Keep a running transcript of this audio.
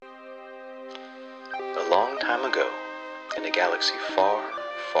time ago, in a galaxy far,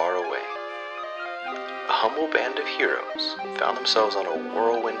 far away, a humble band of heroes found themselves on a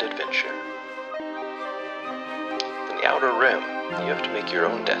whirlwind adventure. In the Outer Rim, you have to make your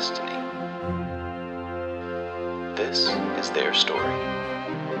own destiny. This is their story.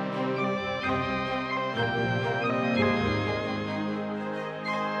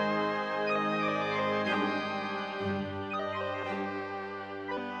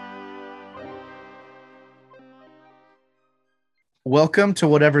 Welcome to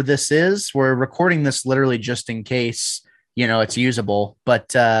whatever this is. We're recording this literally just in case, it's usable.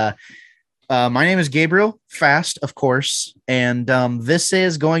 But my name is Gabriel Fast, of course. And this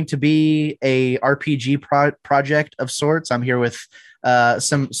is going to be a RPG project of sorts. I'm here with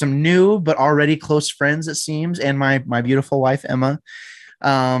some new but already close friends, it seems, and my beautiful wife, Emma.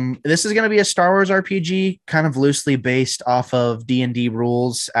 This is going to be a Star Wars RPG, kind of loosely based off of D&D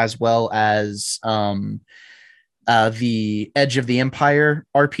rules, as well as the Edge of the Empire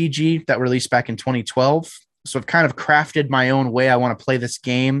RPG that released back in 2012. So I've kind of crafted my own way I want to play this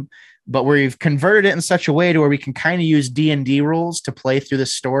game, but we've converted it in such a way to where we can kind of use D&D rules to play through the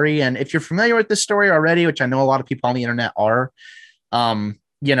story. And if you're familiar with this story already, which I know a lot of people on the internet are,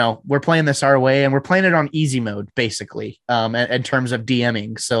 we're playing this our way, and we're playing it on easy mode, basically, in terms of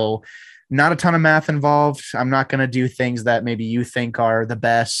DMing. So not a ton of math involved. I'm not going to do things that maybe you think are the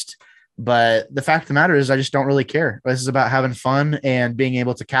best. But the fact of the matter is, I just don't really care. This is about having fun and being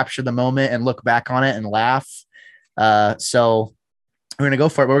able to capture the moment and look back on it and laugh. So we're going to go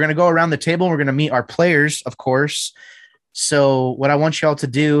for it. But we're going to go around the table. We're going to meet our players, of course. So what I want you all to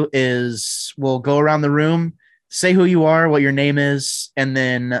do is we'll go around the room, say who you are, what your name is, and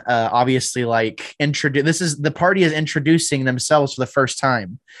then obviously introduce. The party is introducing themselves for the first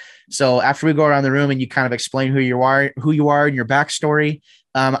time. So after we go around the room and you kind of explain who you are and your backstory,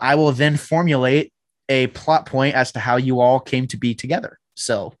 I will then formulate a plot point as to how you all came to be together.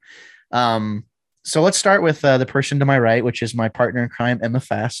 So let's start with the person to my right, which is my partner in crime, Emma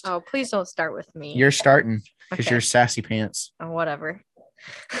Fast. Oh, please don't start with me. You're starting because Okay. you're sassy pants. Oh, whatever.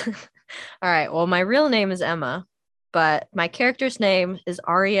 All right. Well, my real name is Emma, but my character's name is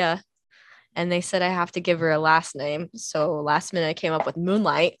Aria, and they said I have to give her a last name. So last minute I came up with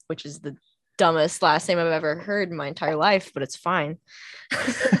Moonlight, which is the dumbest last name I've ever heard in my entire life, but it's fine.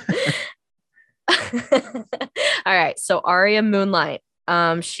 All right. So Aria Moonlight.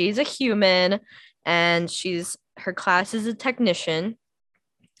 She's a human, and her class is a technician.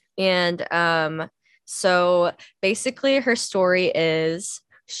 And so basically her story is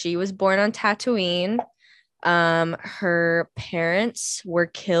she was born on Tatooine. Her parents were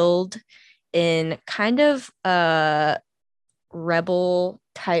killed in kind of a rebel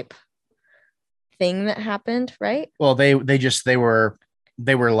type thing that happened, right? Well, they were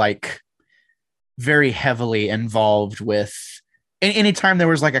like very heavily involved with anytime there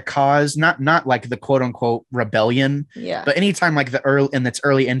was like a cause, not like the quote unquote rebellion, Yeah. but anytime like in its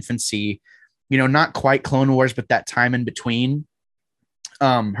early infancy, not quite Clone Wars, but that time in between,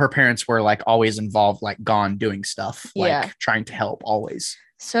 her parents were like always involved, like gone doing stuff, like trying to help always.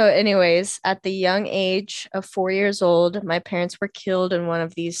 So anyways, at the young age of 4 years old, my parents were killed in one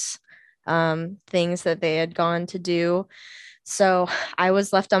of these things that they had gone to do. So I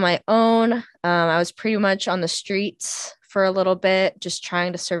was left on my own. I was pretty much on the streets for a little bit, just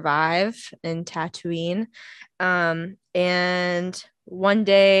trying to survive in Tatooine. And one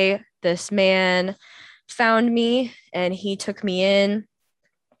day this man found me and he took me in.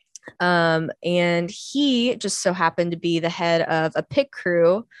 And he just so happened to be the head of a pit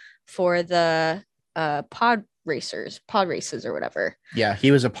crew for the pod races or whatever. Yeah,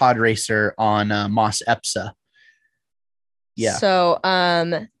 he was a pod racer on Mos Epsa. Yeah. So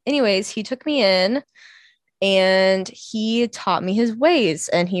anyways, he took me in and he taught me his ways,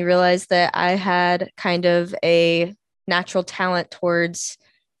 and he realized that I had kind of a natural talent towards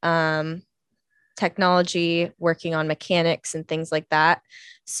technology, working on mechanics and things like that.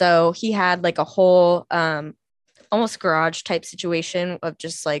 So he had like a whole almost garage type situation of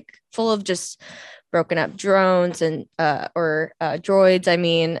just like full of just broken up drones and droids,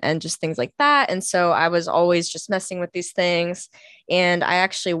 and just things like that. And so I was always just messing with these things. And I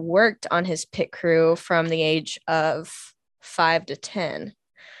actually worked on his pit crew from the age of 5 to 10.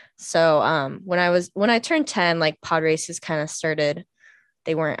 So when I turned 10, like pod races kind of started,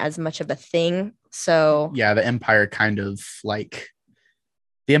 they weren't as much of a thing. So yeah, the Empire kind of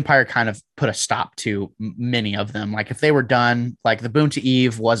put a stop to many of them. Like if they were done, like the Boon to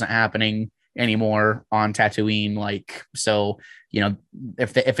Eve wasn't happening anymore on Tatooine. Like, so,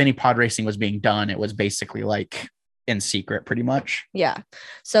 if any pod racing was being done, it was basically like in secret pretty much. Yeah.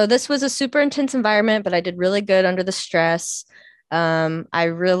 So this was a super intense environment, but I did really good under the stress. I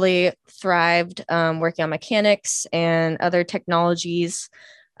really thrived working on mechanics and other technologies.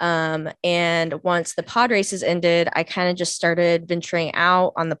 And once the pod races ended, I kind of just started venturing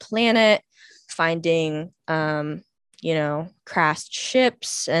out on the planet, finding, crashed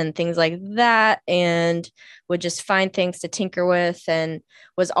ships and things like that, and would just find things to tinker with, and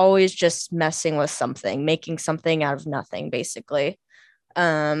was always just messing with something, making something out of nothing, basically.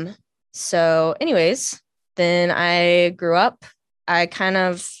 So anyways, then I grew up. I kind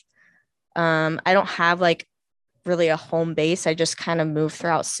of, I don't have like really a home base. I just kind of moved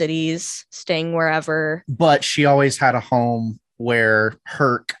throughout cities, staying wherever. But she always had a home where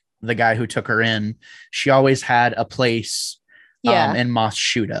Herc, the guy who took her in, she always had a place in Mos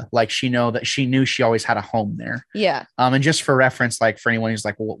Shuta. Like she knew she always had a home there. Yeah. And just for reference, like for anyone who's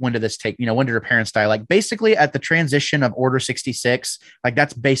like, well, when did this take, when did her parents die? Like basically at the transition of Order 66, like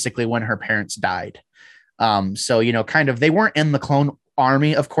that's basically when her parents died. So, kind of, they weren't in the clone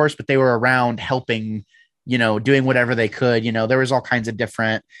army, of course, but they were around helping, doing whatever they could. There was all kinds of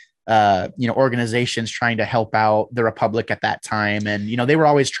different, organizations trying to help out the Republic at that time. And, they were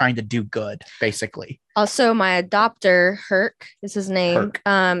always trying to do good, basically. Also, my adopter, Herc is his name.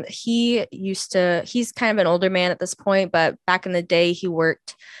 Herc. He's kind of an older man at this point, but back in the day, he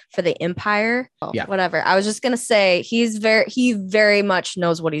worked for the Empire. Yeah. Whatever. I was just going to say he very much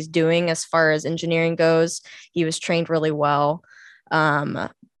knows what he's doing as far as engineering goes. He was trained really well.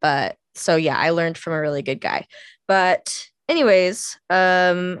 But so yeah, I learned from a really good guy. But anyways,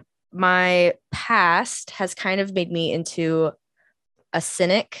 my past has kind of made me into a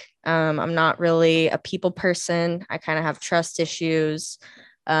cynic. I'm not really a people person. I kind of have trust issues.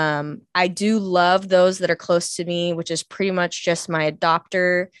 I do love those that are close to me, which is pretty much just my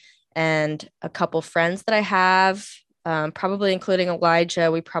adopter and a couple friends that I have, probably including Elijah.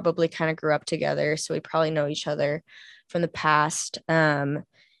 We probably kind of grew up together, so we probably know each other from the past. And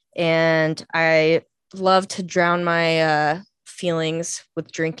I love to drown my feelings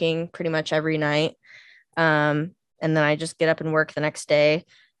with drinking pretty much every night. And then I just get up and work the next day.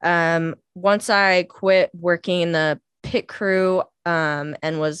 Once I quit working in the pit crew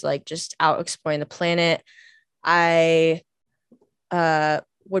and was like just out exploring the planet, I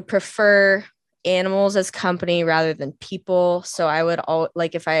would prefer animals as company rather than people. So I would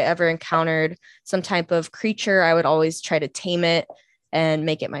if I ever encountered some type of creature, I would always try to tame it and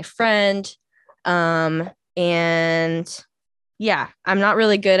make it my friend. And yeah, I'm not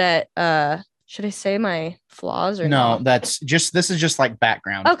really good at should I say my flaws or no? not? This is just like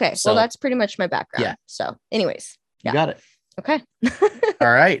background. Okay, so, well, that's pretty much my background. Yeah. So anyways, you got it. Okay.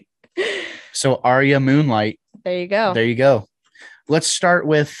 All right. So Arya Moonlight. There you go. There you go. Let's start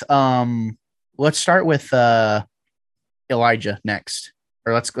with Elijah next,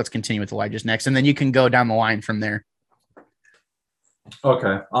 or let's continue with Elijah's next, and then you can go down the line from there.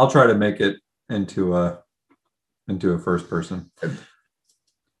 Okay, I'll try to make it into a first person.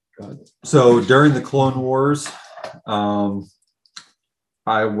 So during the Clone Wars,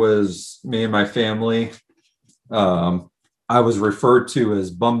 me and my family, I was referred to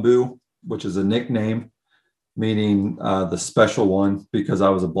as Bumbu, which is a nickname meaning the special one, because I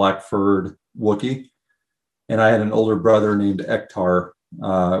was a black-furred Wookiee, and I had an older brother named Ektar.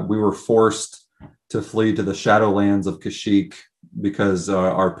 We were forced to flee to the Shadowlands of Kashyyyk because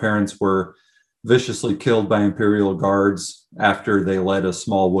our parents were viciously killed by Imperial guards after they led a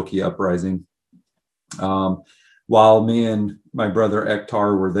small Wookiee uprising. While me and my brother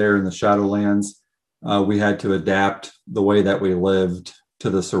Ektar were there in the Shadowlands, we had to adapt the way that we lived to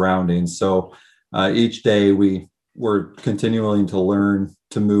the surroundings. So each day we were continuing to learn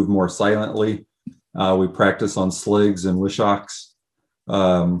to move more silently. We practiced on sligs and wishoks.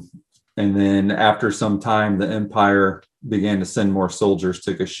 And then after some time, the Empire began to send more soldiers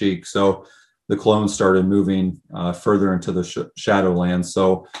to Kashyyyk. So the clones started moving further into the Shadowlands.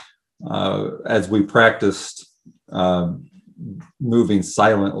 So as we practiced moving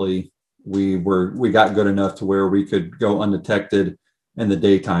silently, we got good enough to where we could go undetected in the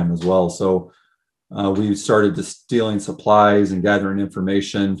daytime as well. So we started stealing supplies and gathering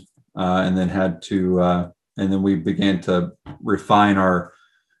information, and then we began to refine our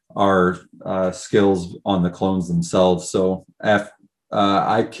skills on the clones themselves. So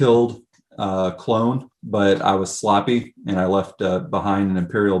I killed a clone, but I was sloppy, and I left behind an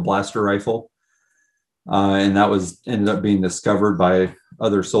Imperial blaster rifle, and that ended up being discovered by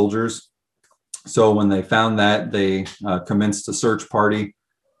other soldiers. So when they found that, they commenced a search party,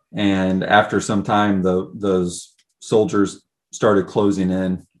 and after some time, those soldiers started closing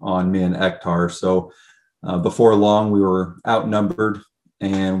in on me and Ektar. So Before long, we were outnumbered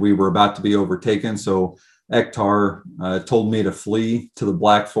and we were about to be overtaken. So Ektar told me to flee to the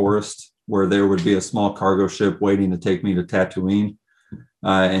Black Forest, where there would be a small cargo ship waiting to take me to Tatooine.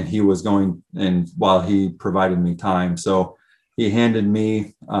 And he was going, and while he provided me time. So he handed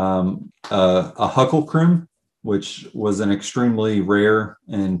me a Hucklecrim, which was an extremely rare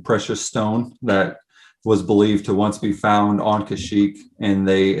and precious stone that was believed to once be found on Kashyyyk, and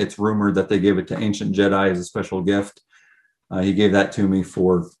it's rumored that they gave it to ancient Jedi as a special gift. He gave that to me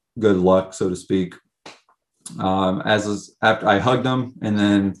for good luck, so to speak. After I hugged him, and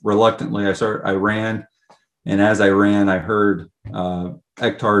then reluctantly I ran, and as I ran, I heard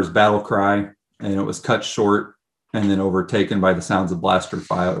Ektar's battle cry, and it was cut short and then overtaken by the sounds of blaster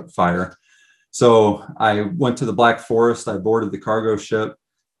fire. So I went to the Black Forest. I boarded the cargo ship,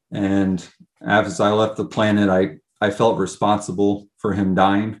 and as I left the planet, I felt responsible for him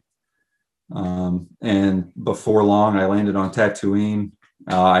dying. And before long, I landed on Tatooine.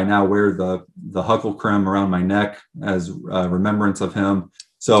 I now wear the Hucklecrim around my neck as a remembrance of him.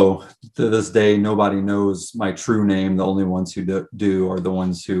 So to this day, nobody knows my true name. The only ones who do are the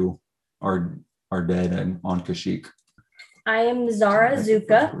ones who are dead and on Kashyyyk. I am Zara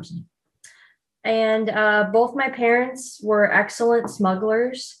Zuka, and both my parents were excellent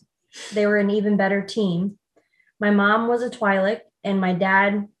smugglers. They were an even better team. My mom was a Twi'lek, and my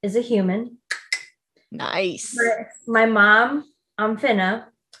dad is a human. Nice. My mom, Finna,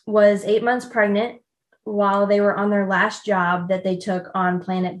 was 8 months pregnant while they were on their last job that they took on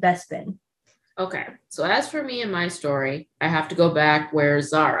planet Bespin. Okay, so as for me and my story, I have to go back where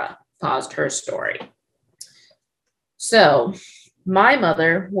Zara paused her story. So my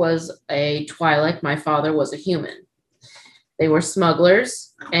mother was a Twi'lek. My father was a human. They were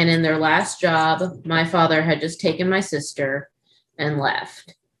smugglers, and in their last job, my father had just taken my sister and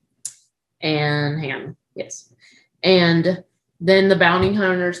left. And hang on, yes. And then the bounty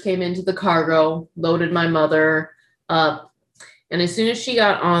hunters came into the cargo, loaded my mother up, and as soon as she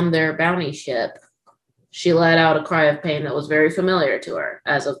got on their bounty ship, she let out a cry of pain that was very familiar to her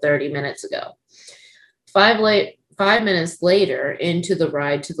as of 30 minutes ago. 5 minutes later, into the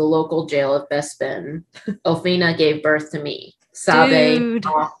ride to the local jail of Bespin, Elfina gave birth to me, Sabe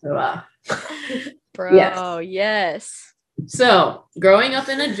Othra. Bro, yes. So growing up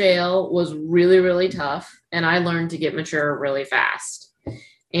in a jail was really, really tough, and I learned to get mature really fast.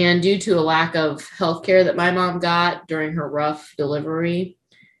 And due to a lack of healthcare that my mom got during her rough delivery,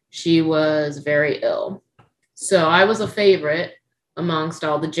 she was very ill. So I was a favorite amongst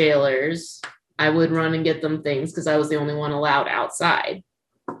all the jailers. I would run and get them things because I was the only one allowed outside.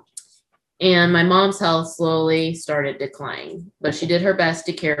 And my mom's health slowly started declining, but she did her best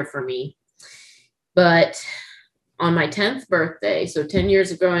to care for me. But on my 10th birthday, so 10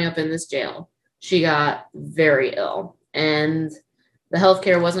 years of growing up in this jail, she got very ill, and the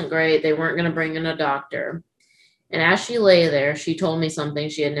healthcare wasn't great. They weren't going to bring in a doctor. And as she lay there, she told me something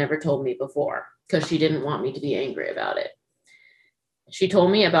she had never told me before because she didn't want me to be angry about it. She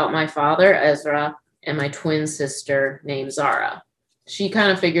told me about my father, Ezra, and my twin sister named Zara. She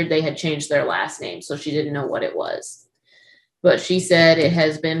kind of figured they had changed their last name, so she didn't know what it was. But she said it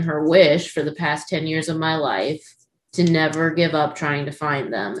has been her wish for the past 10 years of my life to never give up trying to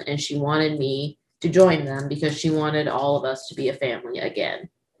find them. And she wanted me to join them because she wanted all of us to be a family again.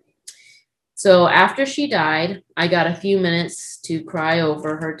 So after she died, I got a few minutes to cry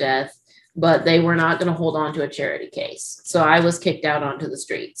over her death, but they were not going to hold on to a charity case. So I was kicked out onto the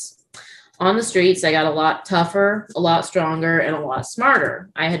streets. On the streets, I got a lot tougher, a lot stronger, and a lot smarter.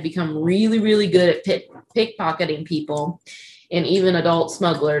 I had become really, really good at pickpocketing people, and even adult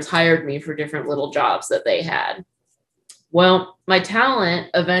smugglers hired me for different little jobs that they had. Well, my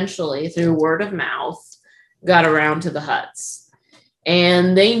talent eventually, through word of mouth, got around to the Hutts,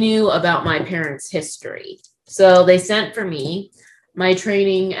 and they knew about my parents' history. So they sent for me. My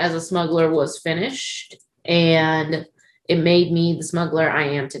training as a smuggler was finished, and it made me the smuggler I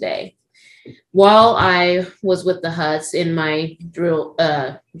am today. While I was with the Hutts in my drill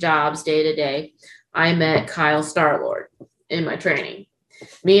jobs day to day, I met Kyle Starlord in my training.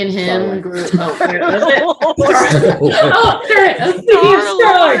 Me and him grew. Oh,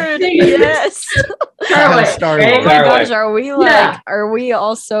 Star-Lord. Yes. Star-Lord. Oh my gosh, are we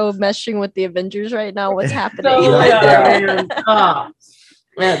also meshing with the Avengers right now? What's happening?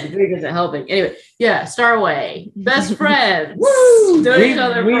 Yeah, the drink isn't helping. Anyway, yeah, Starway, best friends. Woo!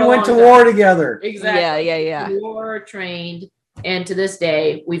 We went to war together. Exactly. Yeah. War trained, and to this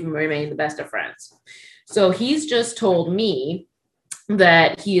day, we've remained the best of friends. So he's just told me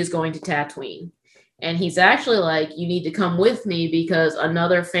that he is going to Tatooine, and he's actually like, you need to come with me because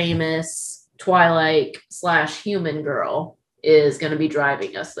another famous Twilight / human girl is going to be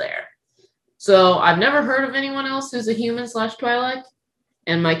driving us there. So I've never heard of anyone else who's a human / Twilight,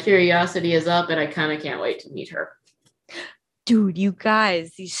 and my curiosity is up, and I kind of can't wait to meet her. Dude, you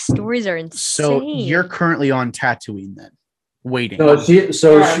guys, these stories are insane. So you're currently on Tatooine then, waiting.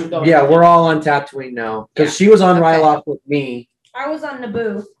 Yeah, we're all on Tatooine now because she was on Ryloth with me. I was on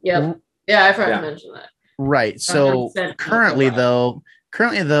Naboo. Yep. Yeah, I forgot to mention that. Right. So currently though,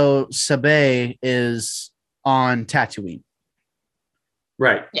 Sabe is on Tatooine.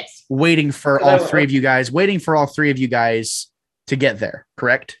 Right. Yes. Waiting for all three of you guys to get there,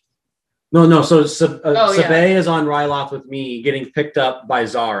 correct? No. So Sabe is on Ryloth with me, getting picked up by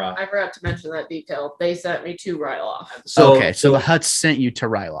Zara. I forgot to mention that detail. They sent me to Ryloth. So the Hutts sent you to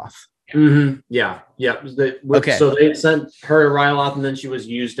Ryloth. Mm-hmm. Yeah. So they sent her to Ryloth, and then she was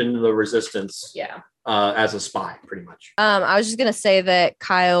used into the Resistance. Yeah. As a spy, pretty much. I was just gonna say that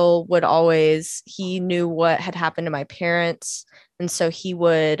Kyle would he knew what had happened to my parents, and so he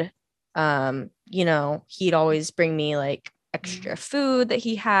would, he'd always bring me like extra food that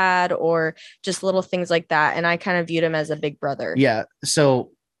he had, or just little things like that, and I kind of viewed him as a big brother. Yeah.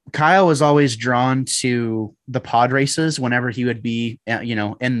 So Kyle was always drawn to the pod races whenever he would be, in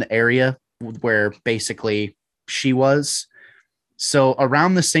the area where basically she was. So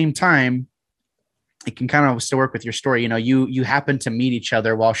around the same time, it can kind of still work with your story. You happened to meet each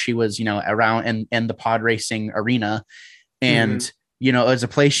other while she was, around in the pod racing arena. And, it was a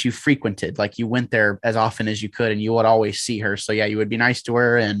place you frequented. Like you went there as often as you could and you would always see her. So yeah, you would be nice to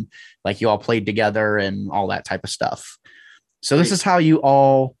her and like you all played together and all that type of stuff. So this is how you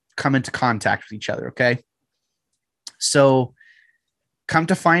all come into contact with each other. Okay. So come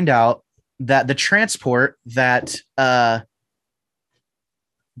to find out that the transport that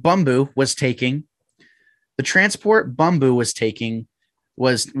Bumbu was taking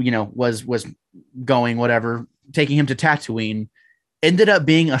was going whatever, taking him to Tatooine, ended up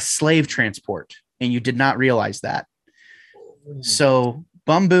being a slave transport, and you did not realize that. So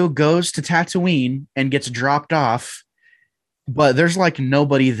Bumbu goes to Tatooine and gets dropped off, but there's like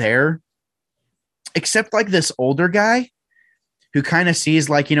nobody there except like this older guy who kind of sees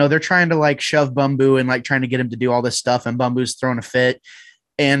like, they're trying to like shove Bumbu and like trying to get him to do all this stuff, and Bumbu's throwing a fit.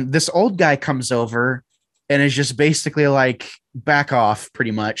 And this old guy comes over and is just basically like, back off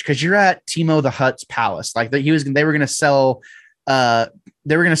pretty much. Cause you're at Teemo the Hutt's palace. Like they were going to sell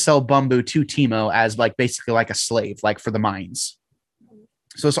Bumbu to Teemo as like basically like a slave, like for the mines.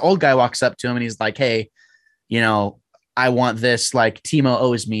 So this old guy walks up to him and he's like, hey, I want this, like Teemo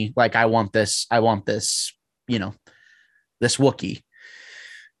owes me. Like, I want this, this Wookiee.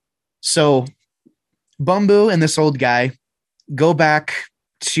 So Bumbu and this old guy go back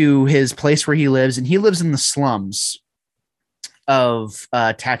to his place where he lives, and he lives in the slums of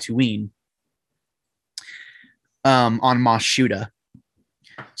Tatooine on Mos Shuta.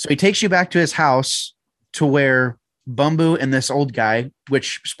 So he takes you back to his house to where Bumbu and this old guy,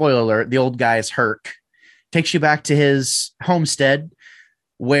 which, spoiler alert, the old guy is Herc, takes you back to his homestead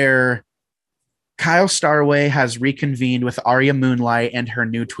where Kyle Starway has reconvened with Arya Moonlight and her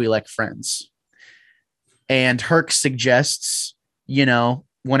new Twi'lek friends. And Herc suggests,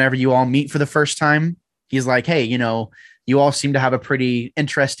 whenever you all meet for the first time, he's like, hey, you all seem to have a pretty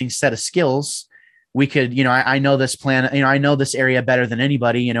interesting set of skills. We could, I know this planet, I know this area better than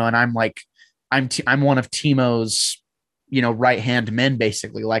anybody, and I'm like, I'm one of Teemo's, right-hand men,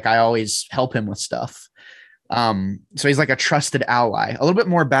 basically. Like I always help him with stuff. So he's like a trusted ally. A little bit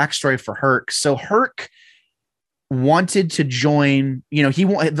more backstory for Herc. So Herc wanted to join,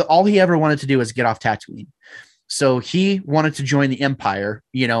 all he ever wanted to do was get off Tatooine. So he wanted to join the Empire,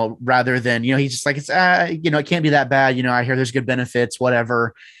 rather than, he's just like, it's, it can't be that bad. I hear there's good benefits,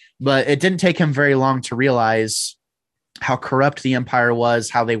 whatever. But it didn't take him very long to realize how corrupt the Empire was,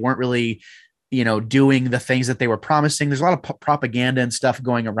 how they weren't really, doing the things that they were promising. There's a lot of propaganda and stuff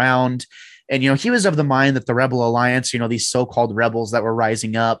going around. And, he was of the mind that the Rebel Alliance, these so-called rebels that were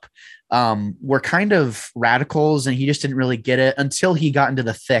rising up, were kind of radicals, and he just didn't really get it until he got into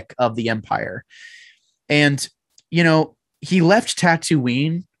the thick of the Empire. And, he left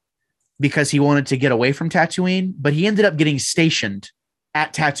Tatooine because he wanted to get away from Tatooine, but he ended up getting stationed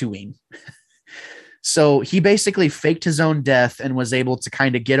at Tatooine. So he basically faked his own death and was able to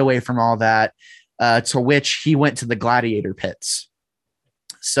kind of get away from all that, to which he went to the gladiator pits.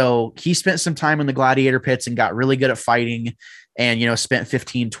 So he spent some time in the gladiator pits and got really good at fighting, and, spent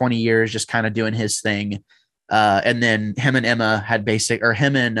 15, 20 years just kind of doing his thing. And then him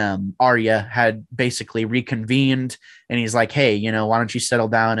and Arya had basically reconvened, and he's like, hey, why don't you settle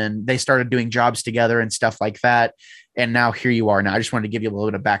down? And they started doing jobs together and stuff like that. And now here you are. Now I just wanted to give you a little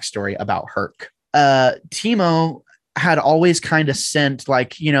bit of backstory about Herc. Teemo had always kind of sent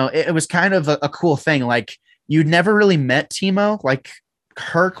like, it was kind of a cool thing. Like you'd never really met Teemo. Like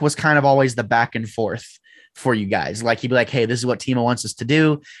Herc was kind of always the back and forth for you guys. Like he'd be like, hey, this is what Teemo wants us to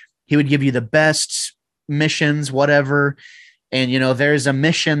do. He would give you the best missions, whatever. And, there's a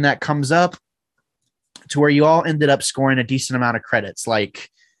mission that comes up to where you all ended up scoring a decent amount of credits. Like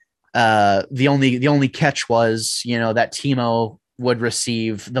the only catch was, that Teemo would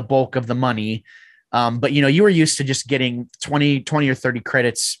receive the bulk of the money. But, you were used to just getting 20 or 30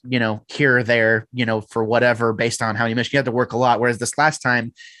 credits, here or there, for whatever, based on how many missions. You had to work a lot. Whereas this last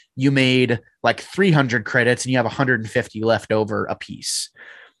time you made like 300 credits and you have 150 left over a piece.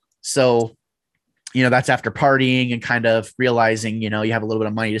 So, that's after partying and kind of realizing, you have a little bit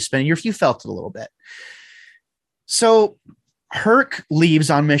of money to spend. You felt it a little bit. So Herc leaves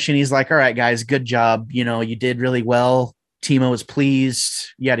on mission. He's like, all right, guys, good job. You did really well. Teemo was pleased,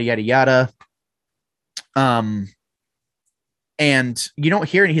 yada, yada, yada. And you don't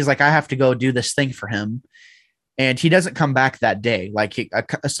hear it. He's like, I have to go do this thing for him. And he doesn't come back that day. Like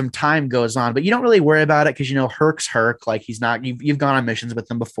some time goes on, but you don't really worry about it because, Herc's Herc. Like he's not, you've gone on missions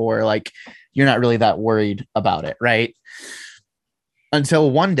with him before. Like you're not really that worried about it. Right. Until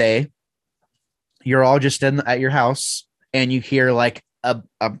one day you're all just at your house and you hear like a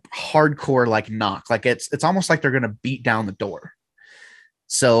hardcore, like knock, like it's almost like they're going to beat down the door.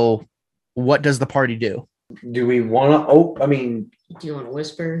 So what does the party do? Do we want to? Oh, I mean, do you want to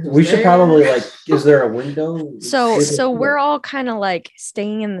whisper? We should probably is there a window? So we're all kind of like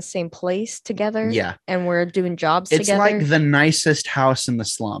staying in the same place together. Yeah. And we're doing jobs it's together. It's like the nicest house in the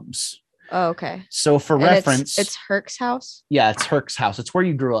slums. Oh, okay. So for reference, it's Herc's house. Yeah, it's Herc's house. It's where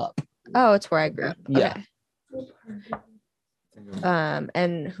you grew up. Oh, it's where I grew up. Yeah. Okay.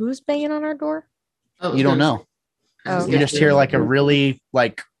 And who's banging on our door? Oh, you don't know. Oh. You just hear like a really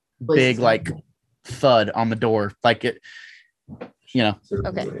like big like thud on the door, like it.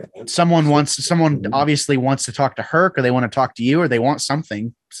 Okay. Someone obviously wants to talk to Herc, or they want to talk to you, or they want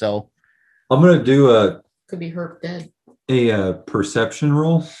something. So I'm gonna do could be Herc dead. a perception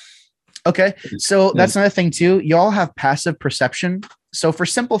roll. Okay, so that's another thing too. You all have passive perception. So for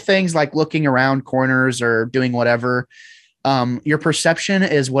simple things like looking around corners or doing whatever, your perception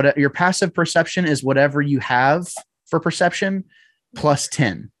is your passive perception is whatever you have for perception plus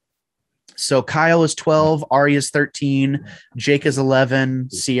 10. So Kyle is 12, Ari is 13, Jake is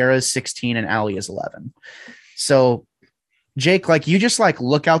 11, Sierra is 16, and Allie is 11. So Jake, like you just like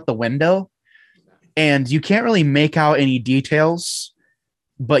look out the window and you can't really make out any details,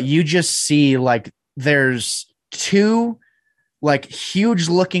 but you just see like there's two like huge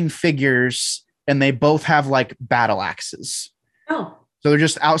looking figures and they both have like battle axes. Oh. So they're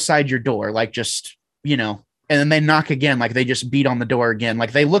just outside your door, like just, and then they knock again, like they just beat on the door again.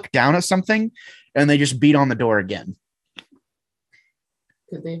 Like they look down at something and they just beat on the door again.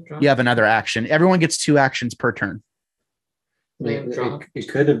 You have another action. Everyone gets 2 actions per turn.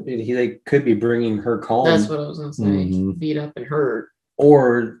 It could be bringing Herc home. That's what I was gonna say. Mm-hmm. Beat up and hurt,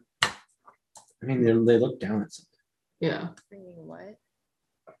 or I mean, they look down at something. Yeah. Bringing what?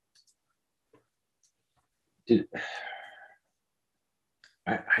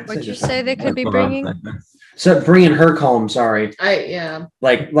 What'd you say they could be bringing? So bringing Herc home. Sorry. Yeah.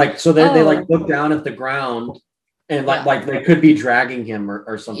 Like so they like look down at the ground and like they could be dragging him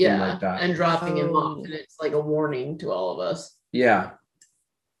or something like that and dropping him off, and it's like a warning to all of us. Yeah.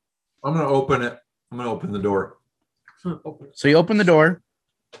 I'm gonna open it. I'm gonna open the door. So you open the door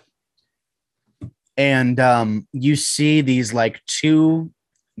and you see these like 2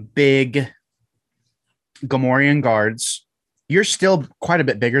 big Gamorrean guards. You're still quite a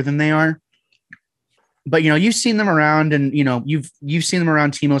bit bigger than they are, but you've seen them around, and you've seen them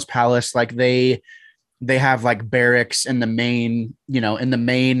around Teemo's palace. Like they have like barracks in the main, in the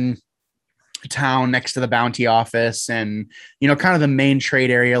main town next to the bounty office, and kind of the main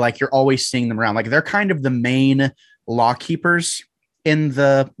trade area. Like you're always seeing them around. Like they're kind of the main law keepers in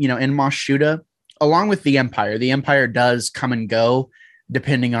the in Mos Shuda, along with the Empire. The Empire does come and go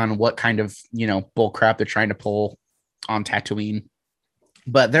depending on what kind of bull crap they're trying to pull on Tatooine,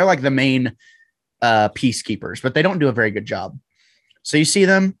 but they're like the main peacekeepers, but they don't do a very good job. So you see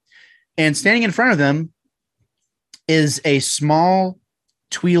them, and standing in front of them is a small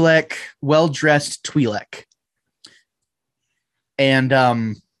Twi'lek, well-dressed Twi'lek.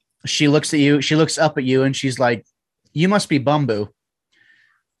 And she looks at you, she looks up at you, and she's like, "You must be Bumbu."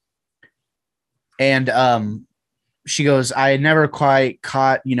 And she goes, "I never quite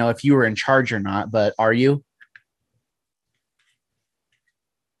caught, if you were in charge or not, but are you?"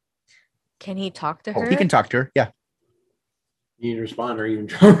 Can he talk to her? He can talk to her. Yeah. You need to respond, or are you in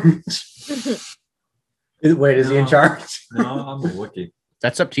charge? Wait, is he in No. charge? No, I'm a Wookiee.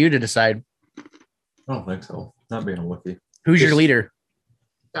 That's up to you to decide. I don't think so. Not being a Wookiee. Who's your Just- leader?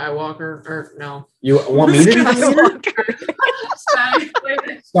 Skywalker, or no. You want me to be the leader?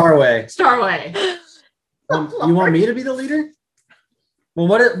 Starway. Starway. You want me to be the leader? Well,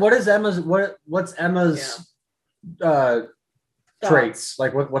 what's Emma's traits?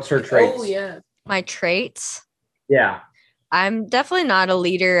 Like what's her traits? Oh yeah. My traits. Yeah. I'm definitely not a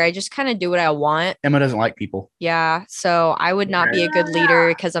leader. I just kind of do what I want. Emma doesn't like people. Yeah. So I would not be a good leader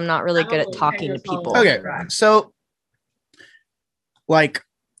because I'm not really good at Oh, talking to okay. people. Okay, so like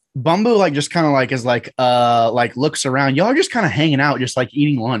Bumbu like just kind of like is like looks around. Y'all are just kind of hanging out, just like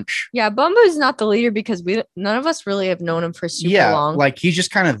eating lunch. Yeah, Bumbo's not the leader because none of us really have known him for super long. Like he's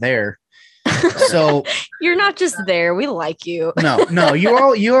just kind of there. So You're not just there. We like you. no,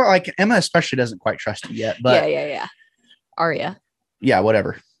 you are like Emma especially doesn't quite trust you yet, but yeah. Arya. yeah,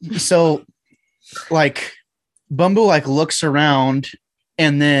 whatever. So like Bumbu like looks around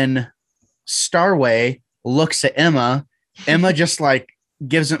and then Starway looks at Emma. Emma just like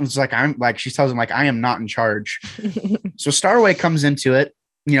gives it, it's like she tells him like I am not in charge. So Starway comes into it,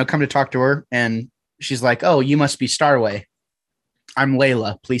 come to talk to her, and she's like, "Oh, you must be Starway. I'm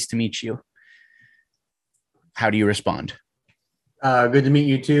Layla. Pleased to meet you." How do you respond? Good to meet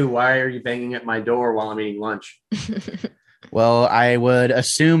you too. Why are you banging at my door while I'm eating lunch? Well, I would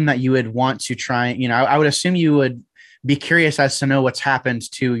assume that you would want to try, I would assume you would be curious as to know what's happened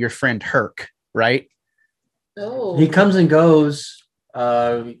to your friend Herc, right? Oh. He comes and goes.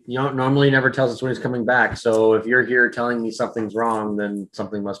 Normally never tells us when he's coming back. So if you're here telling me something's wrong, then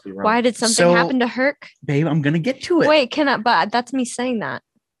something must be wrong. Why did something So- happen to Herc? Babe, I'm going to get to it. Wait, but that's me saying that.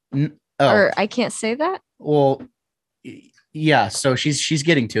 Oh, Or I can't say that? well, yeah. So she's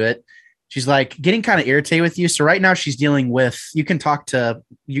getting to it. She's like getting kind of irritated with you. So right now she's dealing with, you can talk to,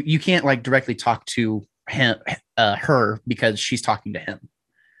 you can't like directly talk to him, her because she's talking to him.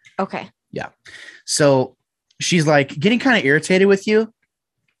 Okay. So she's like getting kind of irritated with you.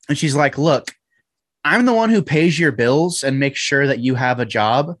 And she's like, look, I'm the one who pays your bills and makes sure that you have a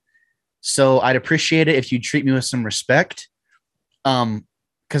job. So I'd appreciate it if you treat me with some respect.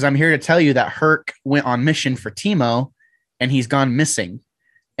 Because I'm here to tell you that Herc went on mission for Timo and he's gone missing.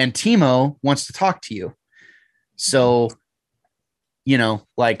 And Timo wants to talk to you. So,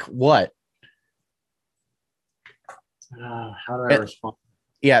 like what? How do I respond?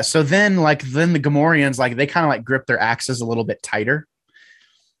 Yeah. So then the Gamorreans, like they kind of like grip their axes a little bit tighter.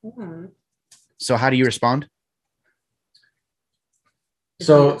 Hmm. So how do you respond?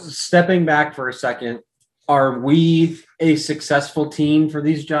 So stepping back for a second, are we a successful team for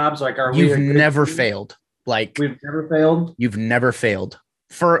these jobs? Like, are we? You've a good never team? failed. Like We've never failed. you've never failed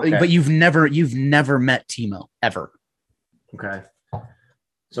Okay. but you've never met Timo ever. Okay.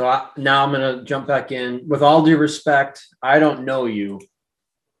 So now I'm going to jump back in. With all due respect, I don't know you.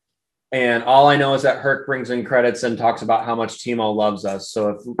 And all I know is that Herc brings in credits and talks about how much Timo loves us. So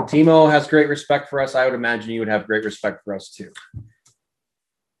if Timo has great respect for us, I would imagine you would have great respect for us too.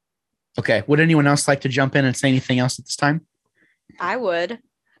 Okay. Would anyone else like to jump in and say anything else at this time? I would.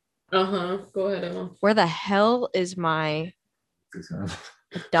 Uh-huh. Go ahead, Emma. Where the hell is my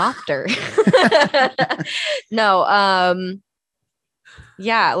adopter? No,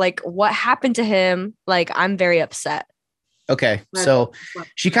 yeah, like what happened to him? Like, I'm very upset. Okay. So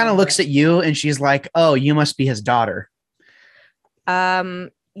she kind of looks at you and she's like, oh, you must be his daughter.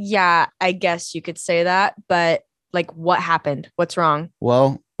 Yeah, I guess you could say that, but like what happened? What's wrong?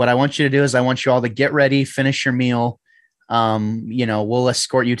 Well, what I want you to do is I want you all to get ready, finish your meal. We'll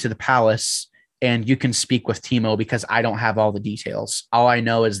escort you to the palace and you can speak with Timo because I don't have all the details. All I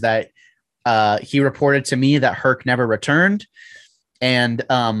know is that he reported to me that Herc never returned. And,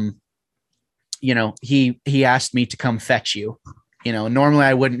 he asked me to come fetch you. Normally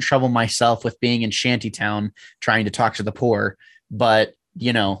I wouldn't trouble myself with being in Shantytown trying to talk to the poor, but,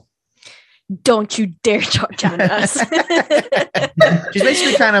 Don't you dare talk down to us. she's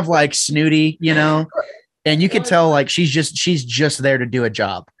basically kind of like snooty, and you could tell like she's just there to do a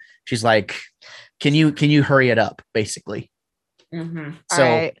job. She's like, can you hurry it up, basically. Mm-hmm. So, All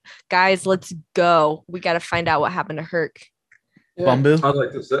right, guys, let's go. We got to find out what happened to Herc. Bumbu.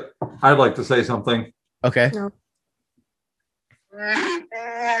 I'd like to say something. Okay. No.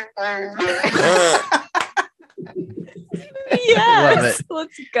 Yes,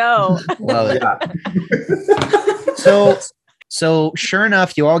 let's go. Love it. Yeah. So sure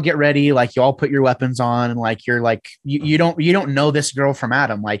enough, you all get ready, like you all put your weapons on, and like you're like you don't know this girl from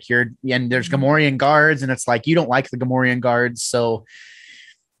Adam. Like and there's Gamorrean guards, and it's like you don't like the Gamorrean guards, so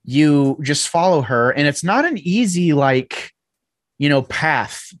you just follow her, and it's not an easy like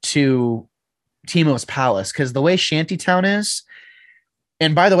path to Teimo's palace. Because the way Shantytown is,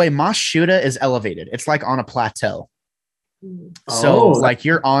 and by the way, Mos Shuda is elevated. It's like on a plateau. So like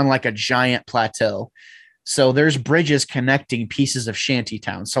you're on like a giant plateau. So there's bridges connecting pieces of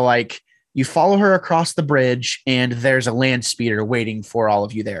Shantytown. So like you follow her across the bridge and there's a land speeder waiting for all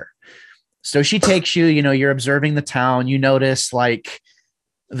of you there. So she takes you, you're observing the town. You notice like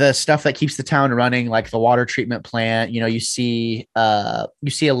the stuff that keeps the town running, like the water treatment plant. You see a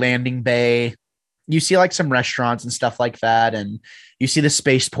landing bay. You see like some restaurants and stuff like that. And you see the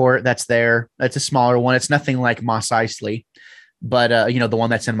spaceport that's there. It's a smaller one. It's nothing like Mos Eisley, but the one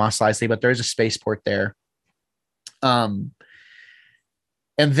that's in Mos Eisley, but there's a spaceport there. And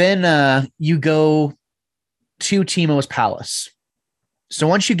then you go to Teimo's palace. So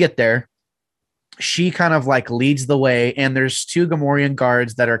once you get there, she kind of like leads the way, and there's 2 Gamorrean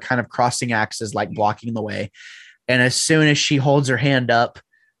guards that are kind of crossing axes, like blocking the way. And as soon as she holds her hand up,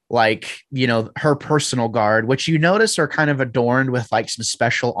 like, her personal guard, which you notice are kind of adorned with like some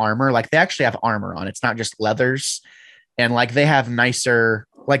special armor. Like they actually have armor on. It's not just leathers. And like they have nicer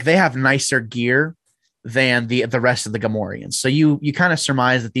gear than the rest of the Gamorreans. So you kind of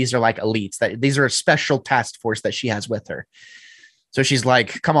surmise that these are like elites, that these are a special task force that she has with her. So she's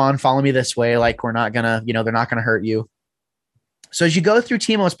like, come on, follow me this way. Like, we're not gonna, they're not gonna hurt you. So as you go through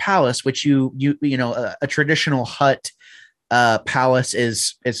Teimo's palace, which a traditional hut palace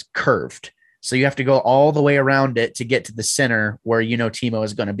is curved. So you have to go all the way around it to get to the center where, Teimo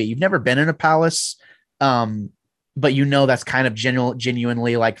is going to be. You've never been in a palace, but that's kind of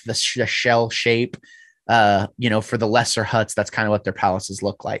genuinely like the shell shape, for the lesser huts. That's kind of what their palaces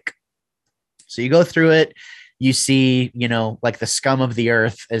look like. So you go through it, you see, like the scum of the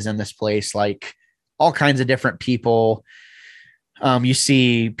earth is in this place, like all kinds of different people. You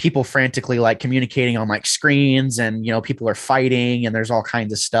see people frantically like communicating on like screens, and, people are fighting, and there's all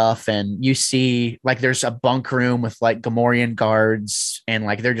kinds of stuff. And you see like there's a bunk room with like Gamorrean guards, and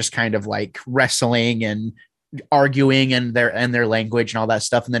like they're just kind of like wrestling and arguing in their language and all that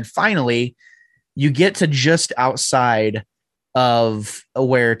stuff. And then finally you get to just outside of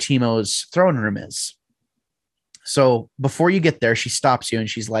where Teimo's throne room is. So before you get there, she stops you and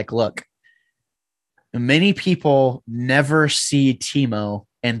she's like, look, many people never see Teimo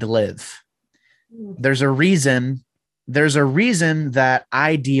and live. There's a reason that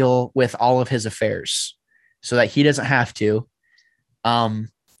I deal with all of his affairs so that he doesn't have to.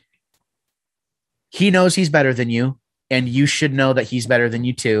 He knows he's better than you, and you should know that he's better than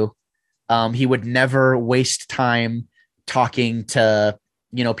you too. He would never waste time talking to,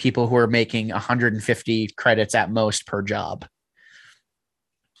 people who are making 150 credits at most per job.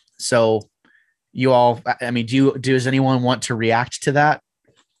 So you all, does anyone want to react to that?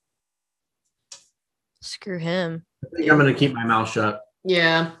 Screw him. I think I'm going to keep my mouth shut.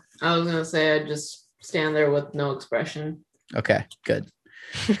 Yeah, I was going to say I'd just stand there with no expression. Okay, good.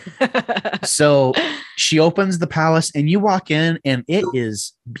 So she opens the palace and you walk in and it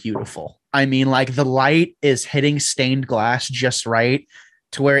is beautiful. Like the light is hitting stained glass just right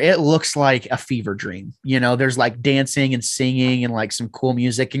to where it looks like a fever dream. There's like dancing and singing and like some cool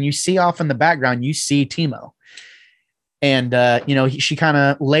music, and you see off in the background, you see Teimo, and she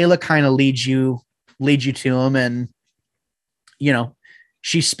Layla kind of leads you to him, and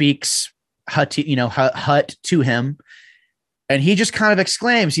she speaks hut to him, and he just kind of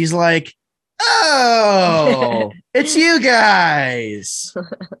exclaims, he's like, oh, it's you guys.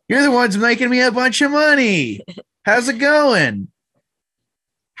 You're the ones making me a bunch of money. How's it going?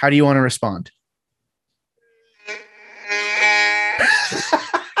 How do you want to respond?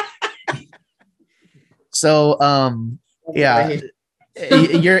 So, yeah,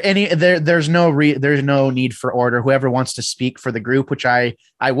 there's no need for order. Whoever wants to speak for the group, which I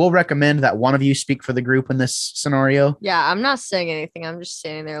will recommend that one of you speak for the group in this scenario. Yeah, I'm not saying anything. I'm just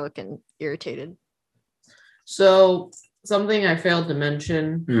standing there looking irritated. So something I failed to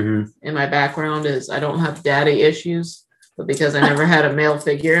mention in my background is I don't have daddy issues, but because I never had a male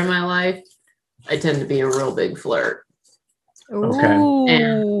figure in my life, I tend to be a real big flirt. Okay.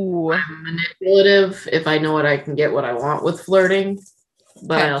 Ooh. I'm manipulative if I know I can get what I want with flirting,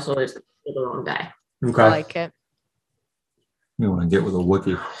 but Okay. I also always get the wrong guy. Okay. I like it. You want to get with a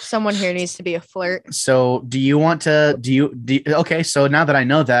Wookiee. Someone here needs to be a flirt. So do you want to, okay. So now that I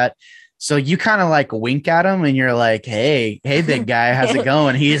know that, so you kind of like wink at him and you're like, hey, big guy, how's it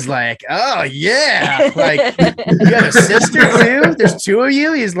going? He's like, oh yeah. Like, you got a sister too? There's 2 of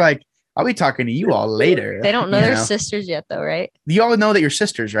you? He's like, I'll be talking to you all later. They don't know You they're sisters yet, though, right? You all know that you're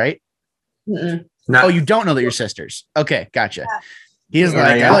sisters, right? Mm-mm. No. Oh, you don't know that you're sisters. Okay, gotcha. He's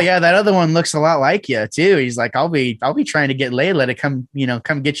like, Yeah. oh yeah, that other one looks a lot like you too. He's like, I'll be trying to get Layla to come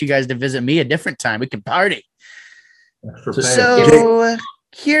get you guys to visit me a different time. We can party. So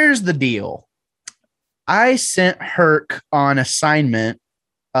here's the deal. I sent Herc on assignment.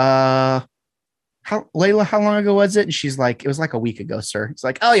 Layla, how long ago was it? And she's like, it was like a week ago, sir. It's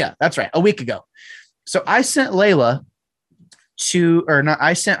like, oh yeah, that's right, a week ago. So I sent I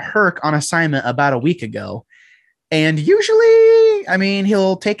sent Herc on assignment about a week ago. And usually, I mean,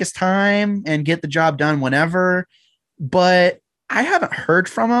 he'll take his time and get the job done whenever, but I haven't heard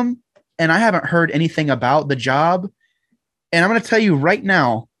from him and I haven't heard anything about the job. And I'm going to tell you right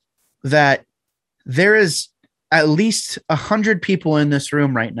now that there is at least 100 people in this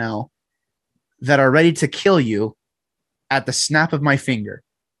room right now that are ready to kill you at the snap of my finger.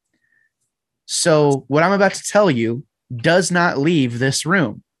 So what I'm about to tell you does not leave this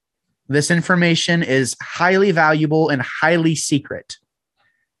room. This information is highly valuable and highly secret.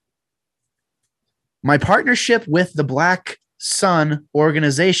 My partnership with the Black Sun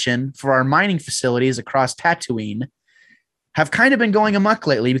organization for our mining facilities across Tatooine have kind of been going amok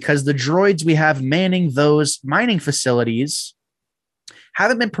lately because the droids we have manning those mining facilities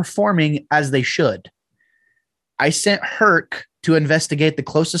haven't been performing as they should. I sent Herc to investigate the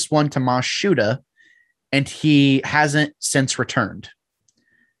closest one to Mos Shuda, and he hasn't since returned.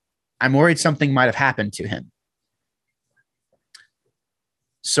 I'm worried something might have happened to him.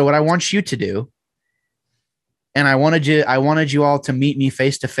 So what I want you to do, and I wanted you all to meet me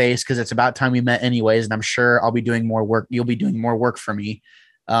face to face because it's about time we met anyways, and I'm sure I'll be doing more work. You'll be doing more work for me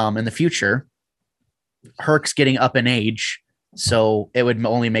in the future. Herc's getting up in age, so it would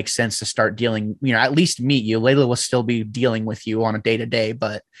only make sense to start dealing, at least meet you. Layla will still be dealing with you on a day-to-day,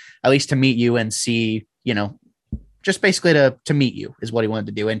 but at least to meet you and see, just basically to meet you is what he wanted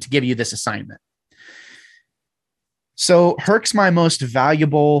to do and to give you this assignment. So Herc's my most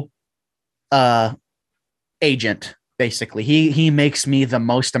valuable agent, basically. He makes me the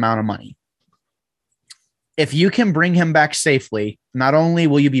most amount of money. If you can bring him back safely, not only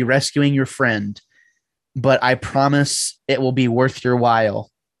will you be rescuing your friend, but I promise it will be worth your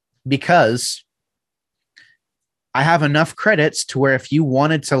while because I have enough credits to where if you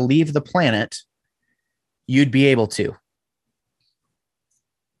wanted to leave the planet, you'd be able to.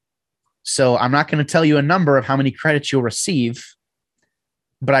 So I'm not going to tell you a number of how many credits you'll receive,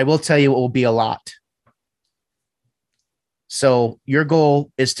 but I will tell you it will be a lot. So your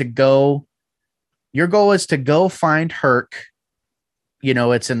goal is to go find Herc.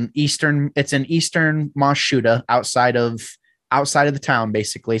 It's in eastern Mos Shuda, outside of the town,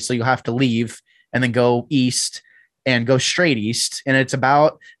 basically. So you'll have to leave and then go east and go straight east. And it's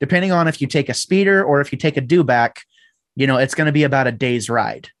about, depending on if you take a speeder or if you take a dewback, it's going to be about a day's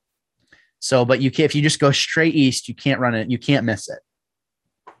ride. So, but if you just go straight east, you can't run it. You can't miss it.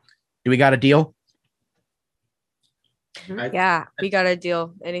 Do we got a deal? Yeah, we got a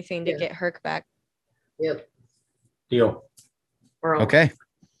deal. Anything to get Herc back. Yep. Deal. Okay.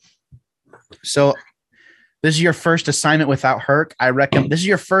 So this is your first assignment without Herc. This is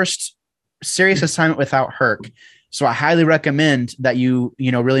your first serious assignment without Herc. So I highly recommend that you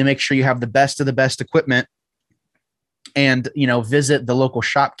really make sure you have the best of the best equipment and, visit the local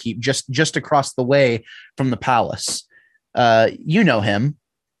shopkeep just across the way from the palace. You know him.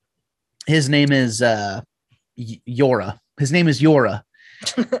 His name is Yora. His name is Yora.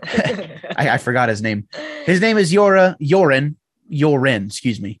 I forgot his name. His name is Yorin,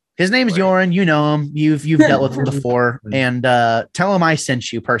 excuse me. His name is Yorin. You know him. You've dealt with him before. And tell him I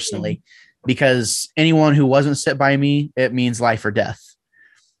sent you personally. Because anyone who wasn't sit by me, it means life or death.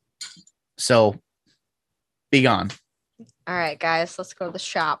 So, be gone. All right, guys, let's go to the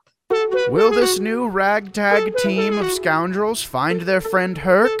shop. Will this new ragtag team of scoundrels find their friend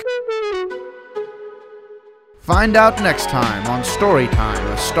Herc? Find out next time on Storytime,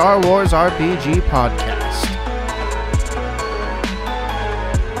 a Star Wars RPG podcast.